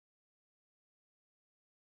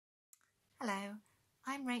Hello,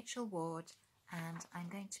 I'm Rachel Ward and I'm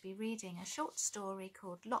going to be reading a short story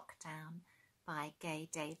called Lockdown by Gaye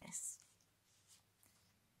Davis.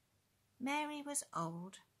 Mary was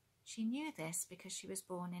old. She knew this because she was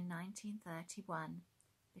born in 1931,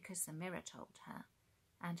 because the mirror told her,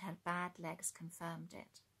 and her bad legs confirmed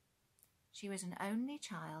it. She was an only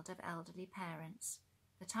child of elderly parents,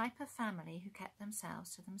 the type of family who kept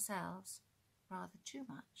themselves to themselves, rather too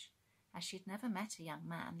much, as she'd never met a young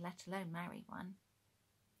man, let alone marry one.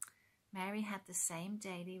 Mary had the same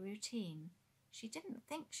daily routine. She didn't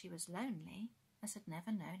think she was lonely, as had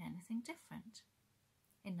never known anything different.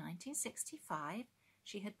 In 1965,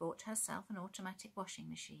 she had bought herself an automatic washing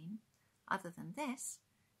machine. Other than this,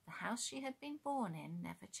 the house she had been born in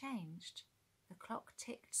never changed. The clock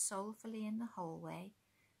ticked soulfully in the hallway,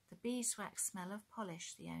 the beeswax smell of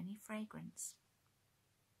polish the only fragrance.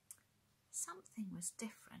 Something was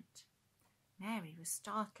different. Mary was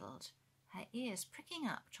startled, her ears pricking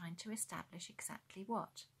up, trying to establish exactly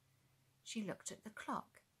what. She looked at the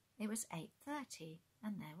clock. It was 8:30,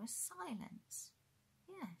 and there was silence.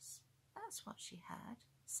 Yes, that's what she heard,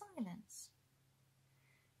 silence.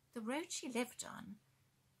 The road she lived on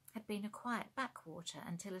had been a quiet backwater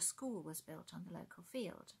until a school was built on the local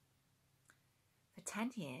field. For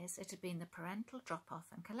 10 years, it had been the parental drop-off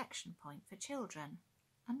and collection point for children.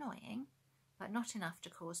 Annoying, but not enough to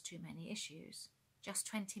cause too many issues, just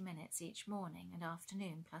 20 minutes each morning and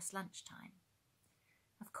afternoon plus lunchtime.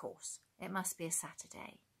 Of course, it must be a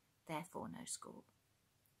Saturday, therefore no school.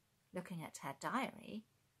 Looking at her diary,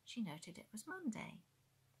 she noted it was Monday.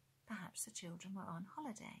 Perhaps the children were on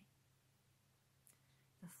holiday.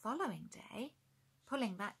 The following day,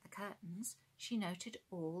 pulling back the curtains, she noted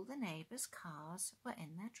all the neighbours' cars were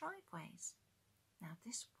in their driveways. Now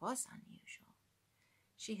this was unusual.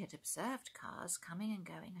 She had observed cars coming and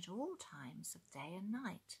going at all times of day and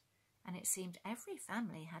night, and it seemed every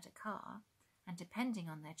family had a car, and depending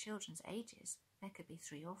on their children's ages, there could be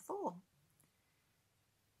 3 or 4.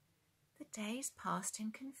 The days passed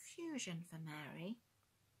in confusion for Mary,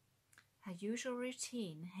 her usual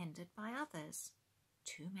routine hindered by others.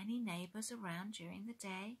 Too many neighbours around during the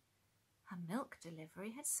day. Her milk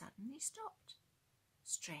delivery had suddenly stopped.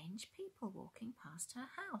 Strange people walking past her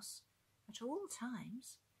house at all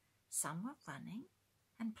times. Some were running,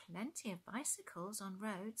 and plenty of bicycles on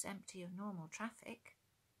roads empty of normal traffic.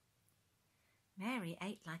 Mary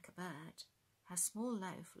ate like a bird. Her small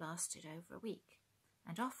loaf lasted over a week,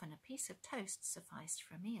 and often a piece of toast sufficed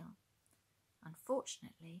for a meal.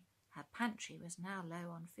 Unfortunately, her pantry was now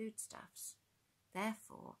low on foodstuffs.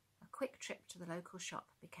 Therefore, a quick trip to the local shop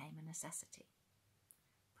became a necessity.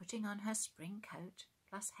 Putting on her spring coat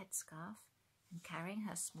plus headscarf and carrying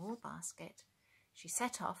her small basket, she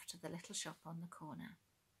set off to the little shop on the corner.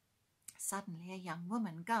 Suddenly a young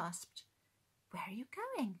woman gasped, "Where are you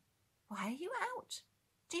going? Why are you out?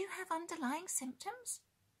 Do you have underlying symptoms?"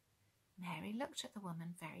 Mary looked at the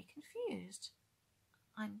woman very confused.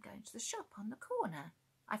 "I'm going to the shop on the corner.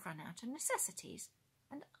 I've run out of necessities.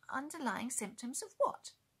 And underlying symptoms of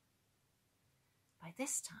what?" By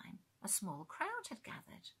this time, a small crowd had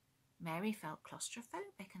gathered. Mary felt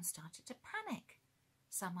claustrophobic and started to panic.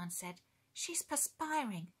 Someone said, "She's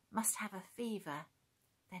perspiring, must have a fever."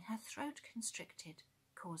 Then her throat constricted,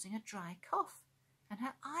 causing a dry cough, and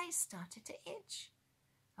her eyes started to itch.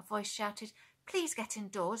 A voice shouted, "Please get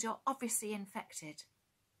indoors, you're obviously infected."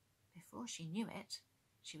 Before she knew it,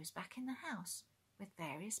 she was back in the house, with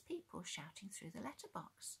various people shouting through the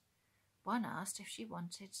letterbox. One asked if she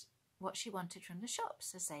wanted what she wanted from the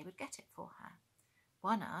shops, as they would get it for her.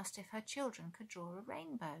 One asked if her children could draw a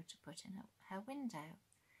rainbow to put in her window,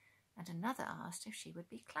 and another asked if she would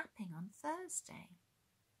be clapping on Thursday.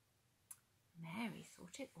 Mary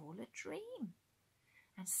thought it all a dream,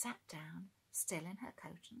 and sat down, still in her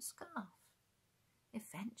coat and scarf.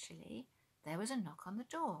 Eventually, there was a knock on the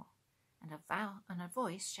door, and a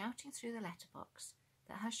voice shouting through the letterbox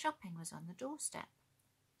that her shopping was on the doorstep.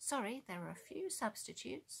 Sorry, there were a few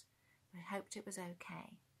substitutes, but hoped it was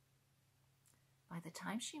okay. By the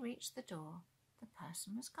time she reached the door, the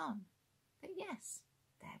person was gone. But yes,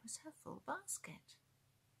 there was her full basket.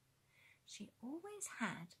 She always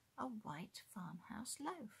had a white farmhouse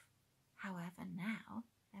loaf. However, now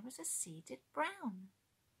there was a seeded brown.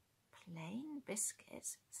 Plain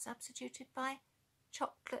biscuits substituted by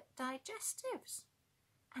chocolate digestives,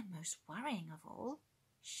 and most worrying of all,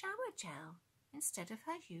 shower gel instead of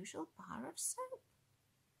her usual bar of soap.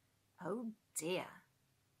 Oh dear,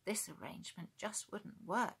 this arrangement just wouldn't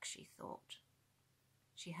work, she thought.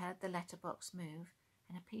 She heard the letterbox move,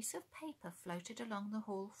 and a piece of paper floated along the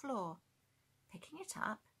hall floor. Picking it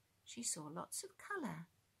up, she saw lots of colour,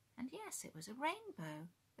 and yes, it was a rainbow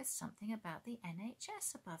with something about the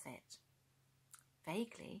NHS above it.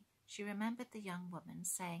 Vaguely, she remembered the young woman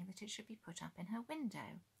saying that it should be put up in her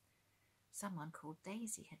window. Someone called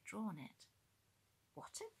Daisy had drawn it.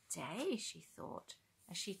 What a day, she thought,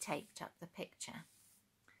 as she taped up the picture.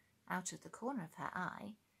 Out of the corner of her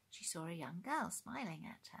eye, she saw a young girl smiling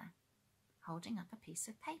at her, holding up a piece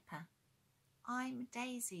of paper. "I'm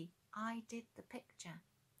Daisy. I did the picture."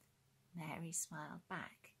 Mary smiled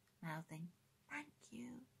back, mouthing, "Thank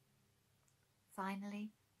you."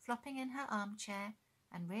 Finally, flopping in her armchair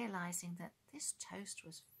and realizing that this toast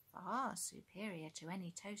was far superior to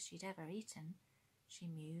any toast she'd ever eaten, she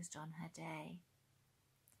mused on her day.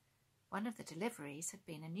 One of the deliveries had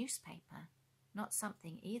been a newspaper, not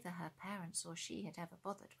something either her parents or she had ever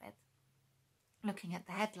bothered with. Looking at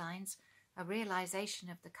the headlines, a realization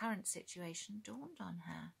of the current situation dawned on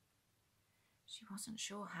her. She wasn't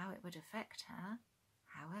sure how it would affect her.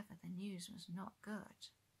 However, the news was not good.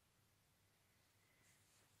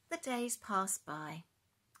 The days passed by,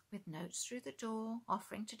 with notes through the door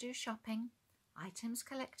offering to do shopping, items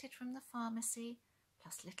collected from the pharmacy,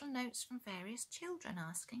 plus little notes from various children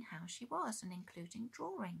asking how she was and including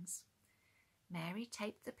drawings. Mary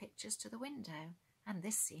taped the pictures to the window, and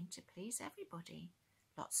this seemed to please everybody.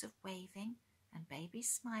 Lots of waving and babies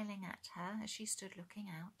smiling at her as she stood looking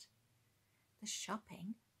out. The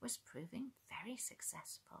shopping was proving very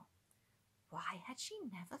successful. Why had she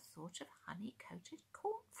never thought of honey-coated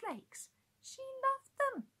cornflakes? She loved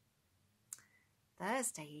them.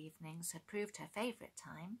 Thursday evenings had proved her favourite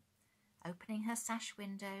time. Opening her sash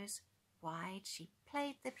windows wide, she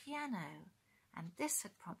played the piano, and this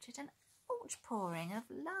had prompted an outpouring of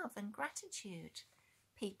love and gratitude.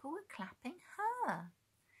 People were clapping her.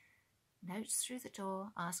 Notes through the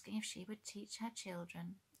door asking if she would teach their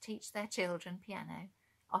children piano,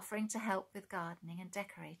 offering to help with gardening and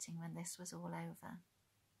decorating when this was all over.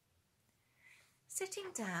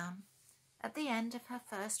 Sitting down at the end of her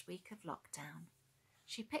first week of lockdown,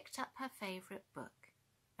 she picked up her favourite book,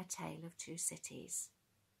 A Tale of Two Cities.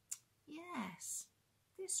 Yes,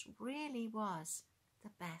 this really was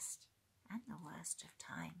the best and the worst of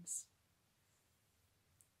times.